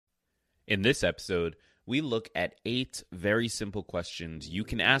In this episode, we look at 8 very simple questions you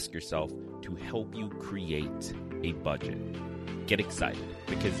can ask yourself to help you create a budget. Get excited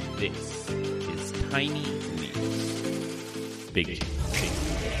because this is Tiny Leaps, Big Changes.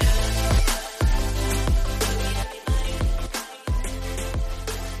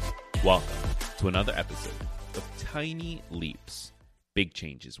 Welcome to another episode of Tiny Leaps, Big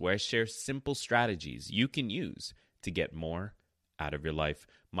Changes, where I share simple strategies you can use to get more out of your life.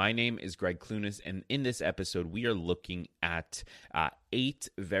 My name is Greg Clunas, and in this episode, we are looking at 8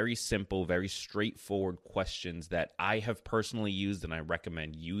 very simple, very straightforward questions that I have personally used and I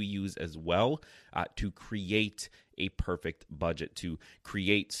recommend you use as well to create a perfect budget, to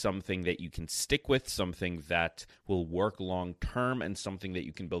create something that you can stick with, something that will work long term, and something that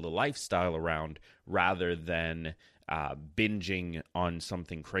you can build a lifestyle around rather than binging on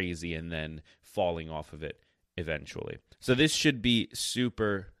something crazy and then falling off of it eventually. So this should be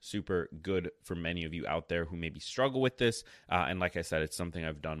super, super good for many of you out there who maybe struggle with this. And like I said, it's something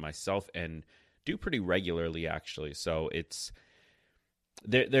I've done myself and do pretty regularly, actually. So it's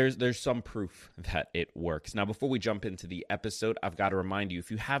there's some proof that it works. Now, before we jump into the episode, I've got to remind you,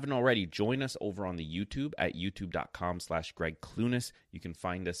 if you haven't already, join us over on the YouTube at youtube.com/Greg Clunas. You can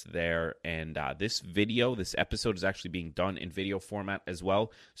find us there. And this episode is actually being done in video format as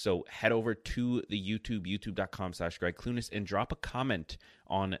well. So head over to the youtube.com/Greg Clunas, and drop a comment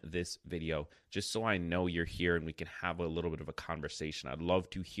on this video, just so I know you're here and we can have a little bit of a conversation. I'd love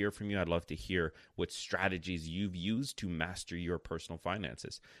to hear from you. I'd love to hear what strategies you've used to master your personal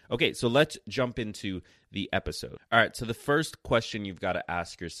finances. Okay, so let's jump into the episode. All right, so the first question you've got to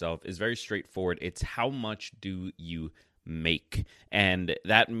ask yourself is very straightforward. It's how much do you make? And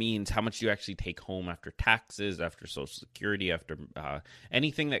that means how much you actually take home after taxes, after Social Security, after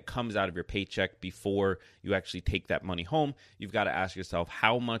anything that comes out of your paycheck before you actually take that money home. You've got to ask yourself,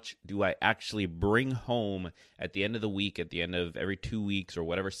 how much do I actually bring home at the end of the week, at the end of every 2 weeks, or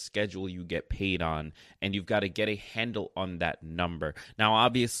whatever schedule you get paid on? And you've got to get a handle on that number. Now,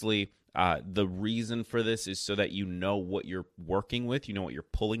 obviously, the reason for this is so that you know what you're working with, you know what you're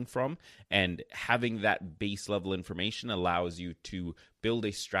pulling from, and having that base level information allows you to build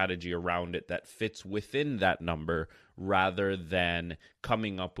a strategy around it that fits within that number rather than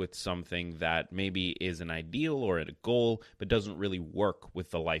coming up with something that maybe is an ideal or a goal but doesn't really work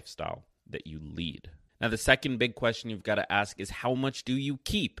with the lifestyle that you lead. Now, the second big question you've got to ask is how much do you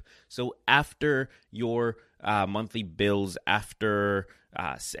keep? So after your monthly bills, after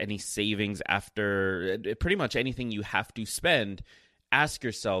any savings, after pretty much anything you have to spend, ask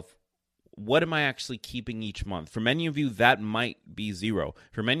yourself, what am I actually keeping each month? For many of you, that might be zero.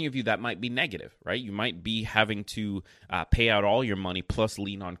 For many of you, that might be negative, right? You might be having to pay out all your money plus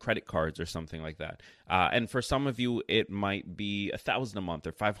lean on credit cards or something like that. And for some of you, it might be $1,000 a month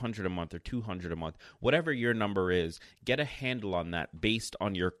or $500 a month or $200 a month. Whatever your number is, get a handle on that based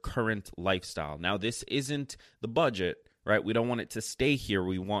on your current lifestyle. Now, this isn't the budget, right? We don't want it to stay here.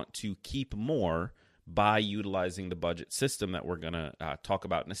 We want to keep more by utilizing the budget system that we're going to talk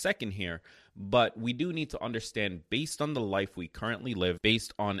about in a second here. But we do need to understand, based on the life we currently live,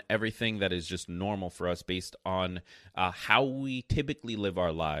 based on everything that is just normal for us, based on how we typically live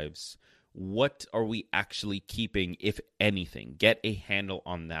our lives, what are we actually keeping, if anything? Get a handle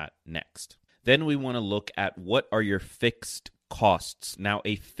on that next. Then we want to look at what are your fixed costs. Now,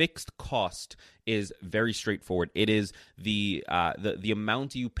 a fixed cost is very straightforward. It is the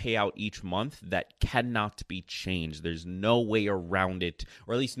amount you pay out each month that cannot be changed. There's no way around it,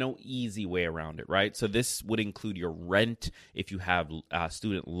 or at least no easy way around it, right? So this would include your rent if you have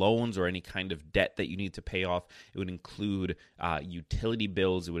student loans or any kind of debt that you need to pay off. It would include utility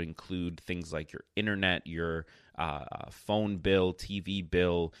bills. It would include things like your internet, your phone bill, TV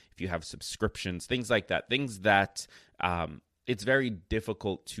bill, if you have subscriptions, things like that. Things that it's very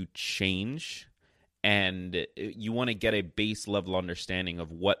difficult to change, and you want to get a base level understanding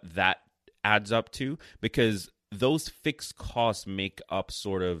of what that adds up to, because those fixed costs make up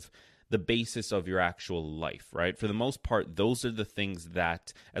sort of the basis of your actual life, right? For the most part, those are the things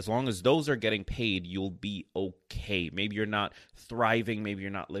that, as long as those are getting paid, you'll be okay. Maybe you're not thriving, maybe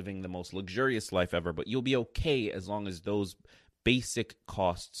you're not living the most luxurious life ever, but you'll be okay as long as those basic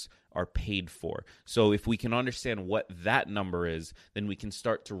costs are paid for. So if we can understand what that number is, then we can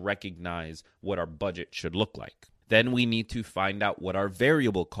start to recognize what our budget should look like. Then we need to find out what our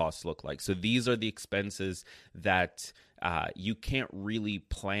variable costs look like. So these are the expenses that you can't really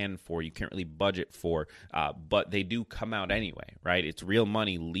plan for, you can't really budget for, but they do come out anyway, right? It's real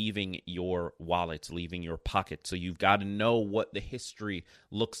money leaving your wallets, leaving your pocket. So you've got to know what the history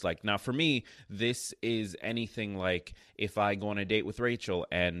looks like. Now, for me, this is anything like if I go on a date with Rachel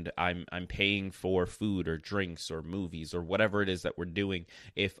and I'm paying for food or drinks or movies or whatever it is that we're doing,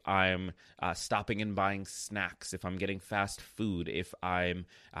 if I'm stopping and buying snacks, if I'm getting fast food, if I'm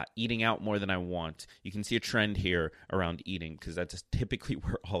eating out more than I want. You can see a trend here around eating because that's typically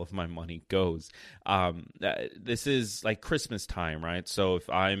where all of my money goes. This is like Christmas time, right? So if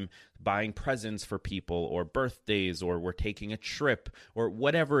I'm buying presents for people or birthdays or we're taking a trip or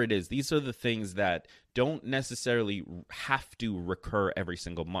whatever it is, these are the things that don't necessarily have to recur every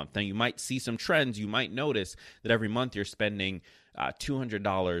single month. Now, you might see some trends. You might notice that every month you're spending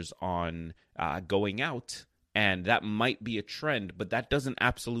 $200 on going out. And that might be a trend, but that doesn't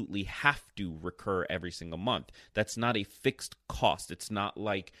absolutely have to recur every single month. That's not a fixed cost. It's not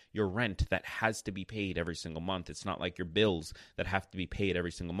like your rent that has to be paid every single month. It's not like your bills that have to be paid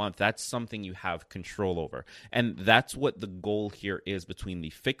every single month. That's something you have control over. And that's what the goal here is between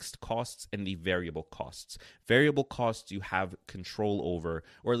the fixed costs and the variable costs. Variable costs you have control over,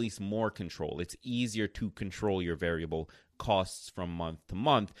 or at least more control. It's easier to control your variable costs from month to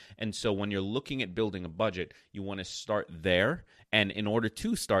month. And so when you're looking at building a budget, you want to start there. And in order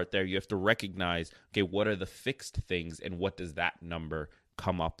to start there, you have to recognize, okay, what are the fixed things and what does that number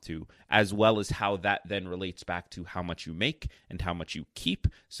come up to, as well as how that then relates back to how much you make and how much you keep,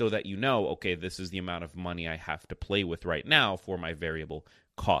 so that you know, okay, this is the amount of money I have to play with right now for my variable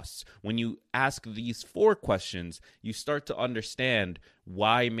costs. When you ask these 4 questions, you start to understand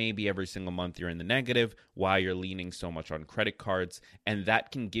why maybe every single month you're in the negative, why you're leaning so much on credit cards, and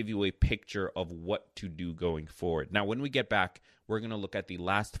that can give you a picture of what to do going forward. Now, when we get back, we're going to look at the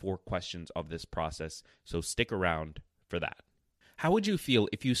last 4 questions of this process, so stick around for that. How would you feel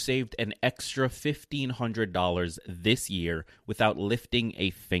if you saved an extra $1,500 this year without lifting a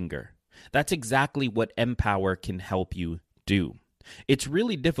finger? That's exactly what Empower can help you do. It's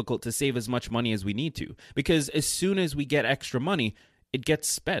really difficult to save as much money as we need to, because as soon as we get extra money, it gets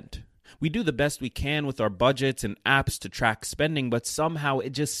spent. We do the best we can with our budgets and apps to track spending, but somehow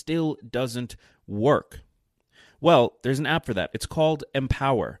it just still doesn't work. Well, there's an app for that. It's called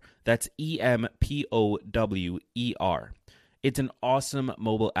Empower. That's EMPOWER. It's an awesome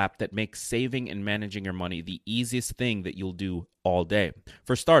mobile app that makes saving and managing your money the easiest thing that you'll do all day.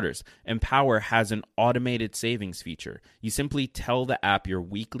 For starters, Empower has an automated savings feature. You simply tell the app your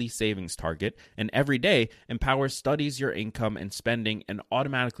weekly savings target, and every day, Empower studies your income and spending and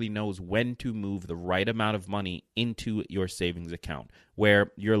automatically knows when to move the right amount of money into your savings account,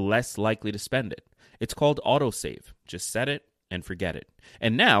 where you're less likely to spend it. It's called AutoSave. Just set it and forget it.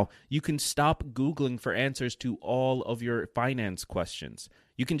 And now you can stop Googling for answers to all of your finance questions.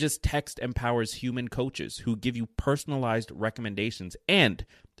 You can just text Empower's human coaches who give you personalized recommendations, and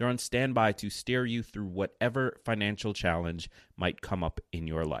they're on standby to steer you through whatever financial challenge might come up in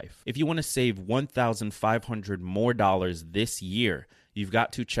your life. If you want to save $1,500 more this year, you've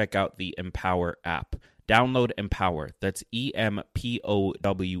got to check out the Empower app. Download Empower, that's EMPOWER,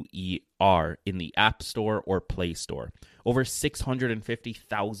 in the App Store or Play Store. Over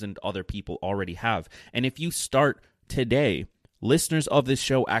 650,000 other people already have. And if you start today, listeners of this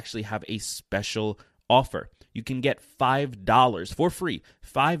show actually have a special offer. You can get $5 for free,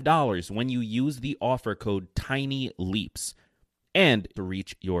 $5 when you use the offer code TINYLEAPS, and to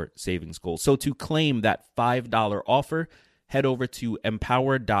reach your savings goal. So to claim that $5 offer, head over to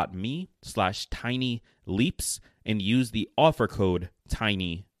empower.me/tinyleaps and use the offer code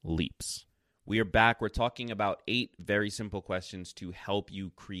TINYLEAPS. We are back. We're talking about 8 very simple questions to help you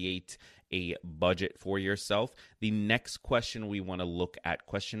create a budget for yourself. The next question we want to look at,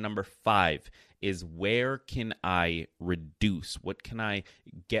 question number 5, is where can I reduce? What can I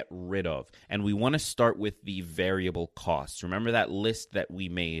get rid of? And we want to start with the variable costs. Remember that list that we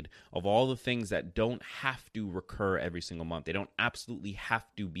made of all the things that don't have to recur every single month. They don't absolutely have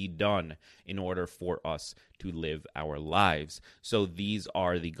to be done in order for us to live our lives. So these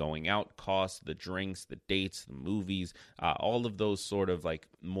are the going out costs, the drinks, the dates, the movies, all of those sort of like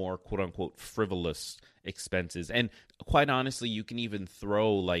more quote unquote frivolous expenses. And quite honestly, you can even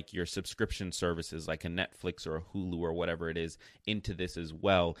throw like your subscription services like a Netflix or a Hulu or whatever it is into this as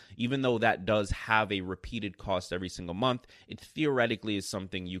well. Even though that does have a repeated cost every single month, it theoretically is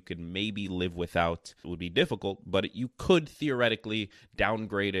something you could maybe live without. It would be difficult, but you could theoretically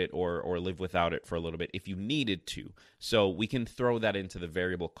downgrade it or live without it for a little bit if you needed to. So we can throw that into the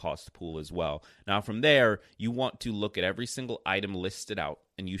variable cost pool as well. Now from there, you want to look at every single item listed out,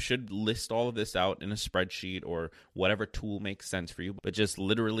 and you should list all of this out in a spreadsheet or whatever whatever tool makes sense for you, but just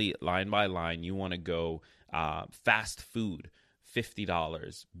literally line by line, you want to go fast food,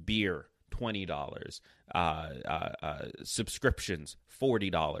 $50, beer, $20, subscriptions,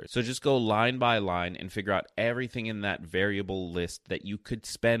 $40. So just go line by line and figure out everything in that variable list that you could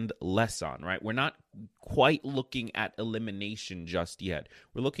spend less on, right? We're not quite looking at elimination just yet.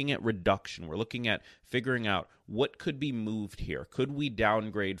 We're looking at reduction. We're looking at figuring out what could be moved here. Could we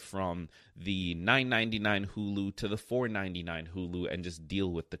downgrade from the $9.99 Hulu to the $4.99 Hulu and just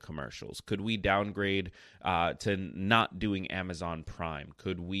deal with the commercials? Could we downgrade to not doing Amazon Prime?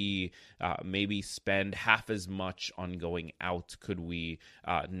 Could we maybe spend half as much on going out? Could we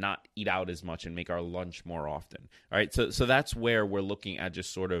not eat out as much and make our lunch more often? All right, so that's where we're looking at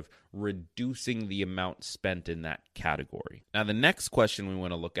just sort of reducing the amount spent in that category. Now, the next question we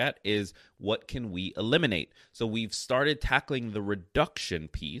want to look at is, what can we eliminate? So we've started tackling the reduction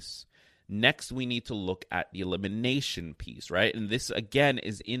piece. Next, we need to look at the elimination piece, right? And this, again,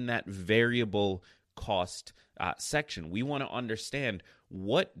 is in that variable cost section. We want to understand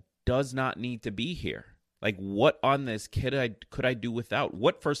what does not need to be here. Like, what on this could I do without?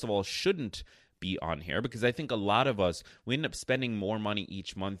 What, first of all, shouldn't be on here? Because I think a lot of us, we end up spending more money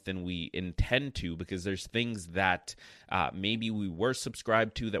each month than we intend to, because there's things that maybe we were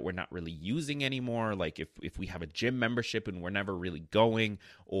subscribed to that we're not really using anymore. Like if we have a gym membership and we're never really going,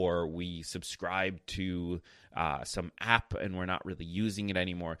 or we subscribe to some app and we're not really using it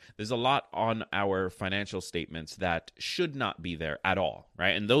anymore. There's a lot on our financial statements that should not be there at all,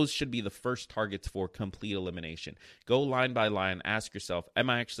 right? And those should be the first targets for complete elimination. Go line by line, ask yourself, am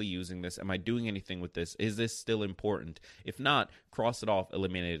I actually using this? Am I doing anything with this? Is this still important? If not, cross it off,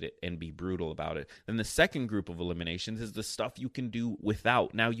 eliminate it, and be brutal about it. Then the second group of eliminations is the stuff you can do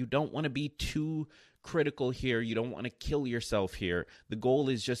without. Now, you don't want to be too critical here. You don't want to kill yourself here. The goal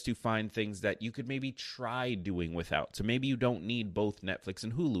is just to find things that you could maybe try doing without. So maybe you don't need both Netflix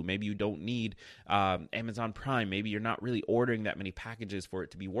and Hulu. Maybe you don't need Amazon Prime. Maybe you're not really ordering that many packages for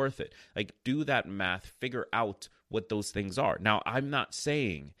it to be worth it. Like, do that math, figure out what those things are. Now, I'm not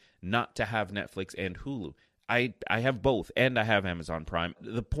saying not to have Netflix and Hulu. I have both, and I have Amazon Prime.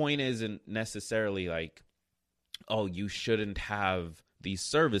 The point isn't necessarily like, oh, you shouldn't have these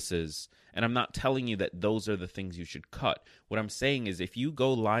services. And I'm not telling you that those are the things you should cut. What I'm saying is, if you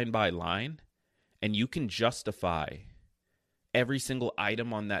go line by line and you can justify every single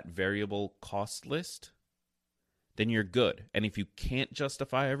item on that variable cost list, then you're good. And if you can't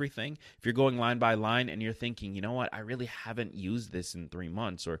justify everything, if you're going line by line and you're thinking, you know what, I really haven't used this in 3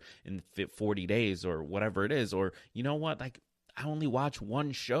 months or in 40 days or whatever it is, or you know what, like, I only watch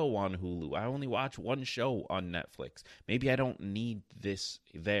one show on Hulu. I only watch one show on Netflix. Maybe I don't need this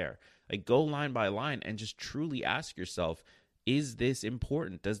there. Like, go line by line and just truly ask yourself, is this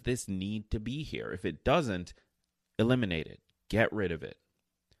important? Does this need to be here? If it doesn't, eliminate it. Get rid of it.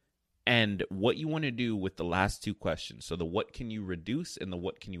 And what you want to do with the last two questions, so the what can you reduce and the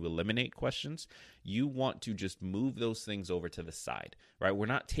what can you eliminate questions, you want to just move those things over to the side, right? We're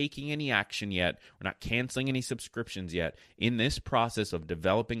not taking any action yet. We're not canceling any subscriptions yet. In this process of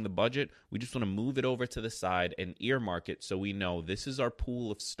developing the budget, we just want to move it over to the side and earmark it so we know this is our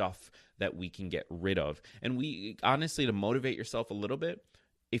pool of stuff that we can get rid of. And we, honestly, to motivate yourself a little bit,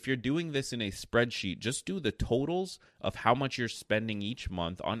 if you're doing this in a spreadsheet, just do the totals of how much you're spending each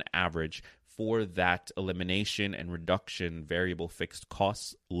month on average for that elimination and reduction variable fixed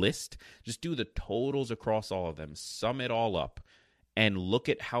costs list. Just do the totals across all of them, sum it all up, and look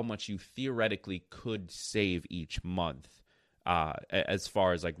at how much you theoretically could save each month as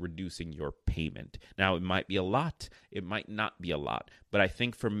far as like reducing your payment. Now, it might be a lot, it might not be a lot, but I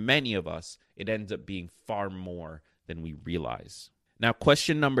think for many of us, it ends up being far more than we realize. Now,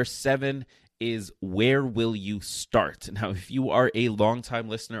 question number 7 is, where will you start? Now, if you are a longtime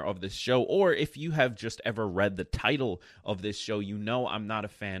listener of this show, or if you have just ever read the title of this show, you know I'm not a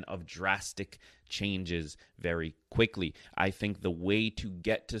fan of drastic changes very quickly. I think the way to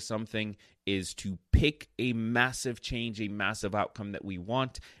get to something is to pick a massive change, a massive outcome that we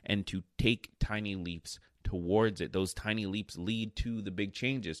want, and to take tiny leaps towards it. Those tiny leaps lead to the big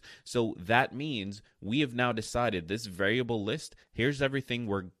changes. So that means we have now decided this variable list, here's everything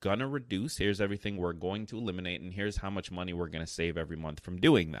we're going to reduce, here's everything we're going to eliminate, and here's how much money we're going to save every month from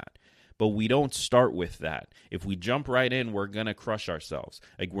doing that. But we don't start with that. If we jump right in, we're going to crush ourselves.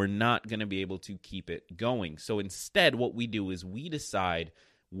 Like, we're not going to be able to keep it going. So instead, what we do is we decide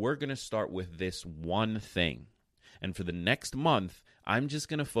we're going to start with this one thing. And for the next month, I'm just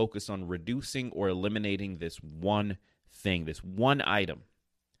going to focus on reducing or eliminating this one thing, this one item.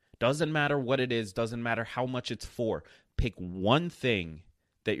 Doesn't matter what it is, doesn't matter how much it's for. Pick one thing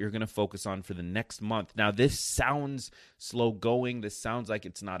that you're going to focus on for the next month. Now, this sounds slow going. This sounds like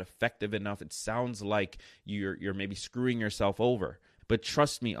it's not effective enough. It sounds like you're maybe screwing yourself over. But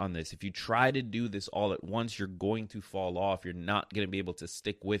trust me on this. If you try to do this all at once, you're going to fall off. You're not going to be able to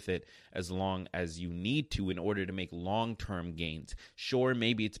stick with it as long as you need to in order to make long-term gains. Sure,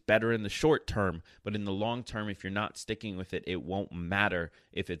 maybe it's better in the short term, but in the long term, if you're not sticking with it, it won't matter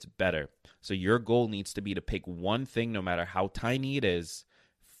if it's better. So your goal needs to be to pick one thing, no matter how tiny it is.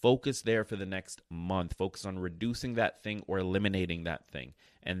 Focus there for the next month. Focus on reducing that thing or eliminating that thing,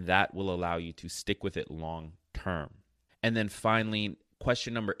 and that will allow you to stick with it long term. And then finally,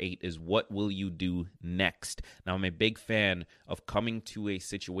 question number 8 is, what will you do next? Now, I'm a big fan of coming to a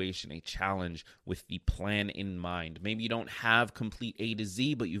situation, a challenge, with the plan in mind. Maybe you don't have complete A to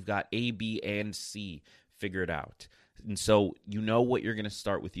Z, but you've got A, B, and C figured out. And so you know what you're going to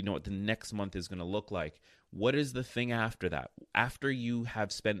start with. You know what the next month is going to look like. What is the thing after that? After you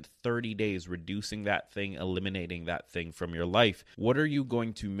have spent 30 days reducing that thing, eliminating that thing from your life, what are you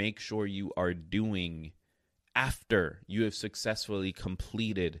going to make sure you are doing after you have successfully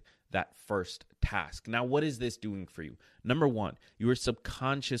completed that first task? Now, what is this doing for you? Number 1, you are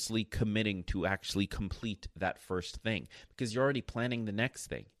subconsciously committing to actually complete that first thing because you're already planning the next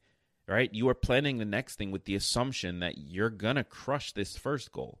thing, right? You are planning the next thing with the assumption that you're going to crush this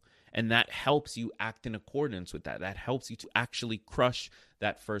first goal. And that helps you act in accordance with that. That helps you to actually crush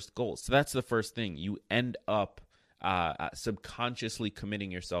that first goal. So that's the first thing. You end up subconsciously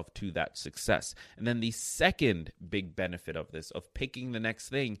committing yourself to that success. And then the second big benefit of this, of picking the next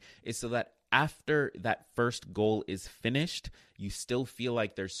thing, is so that after that first goal is finished, you still feel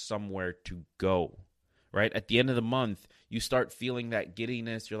like there's somewhere to go, right? At the end of the month, you start feeling that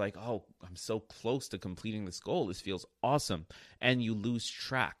giddiness. You're like, oh, I'm so close to completing this goal. This feels awesome. And you lose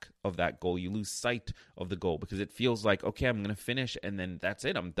track of that goal. You lose sight of the goal because it feels like, okay, I'm going to finish and then that's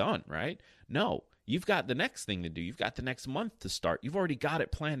it. I'm done, right? No. You've got the next thing to do. You've got the next month to start. You've already got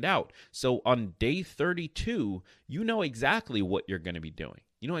it planned out. So on day 32, you know exactly what you're going to be doing.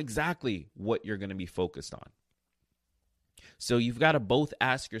 You know exactly what you're going to be focused on. So you've got to both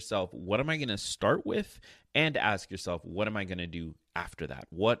ask yourself, what am I going to start with? And ask yourself, what am I going to do after that?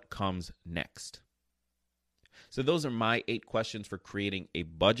 What comes next? So those are my 8 questions for creating a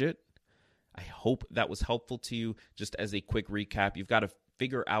budget. I hope that was helpful to you. Just as a quick recap, you've got to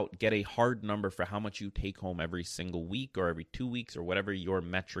figure out, get a hard number for how much you take home every single week or every 2 weeks or whatever your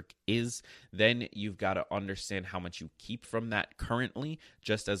metric is. Then you've got to understand how much you keep from that currently,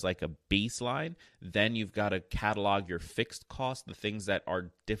 just as like a baseline. Then you've got to catalog your fixed costs, the things that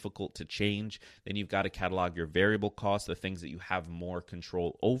are difficult to change. Then you've got to catalog your variable costs, the things that you have more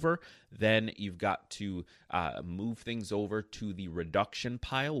control over. Then you've got to move things over to the reduction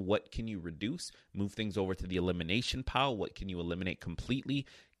pile. What can you reduce? Move things over to the elimination pile. What can you eliminate completely?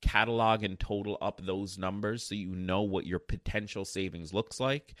 Catalog and total up those numbers so you know what your potential savings looks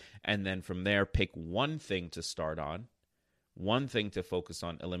like. And then from there, pick one thing to start on, one thing to focus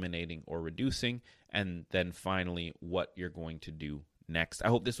on eliminating or reducing, and then finally what you're going to do next. I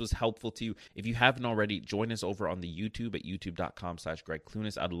hope this was helpful to you. If you haven't already, join us over on the YouTube at youtube.com/Greg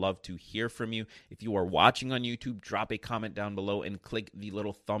Clunis. I'd love to hear from you. If you are watching on YouTube, drop a comment down below and click the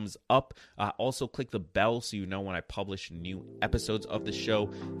little thumbs up. Also click the bell so you know when I publish new episodes of the show.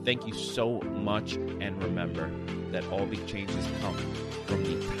 Thank you so much. And remember that all big changes come from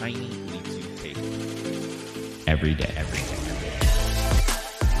the tiny leaps you take every day.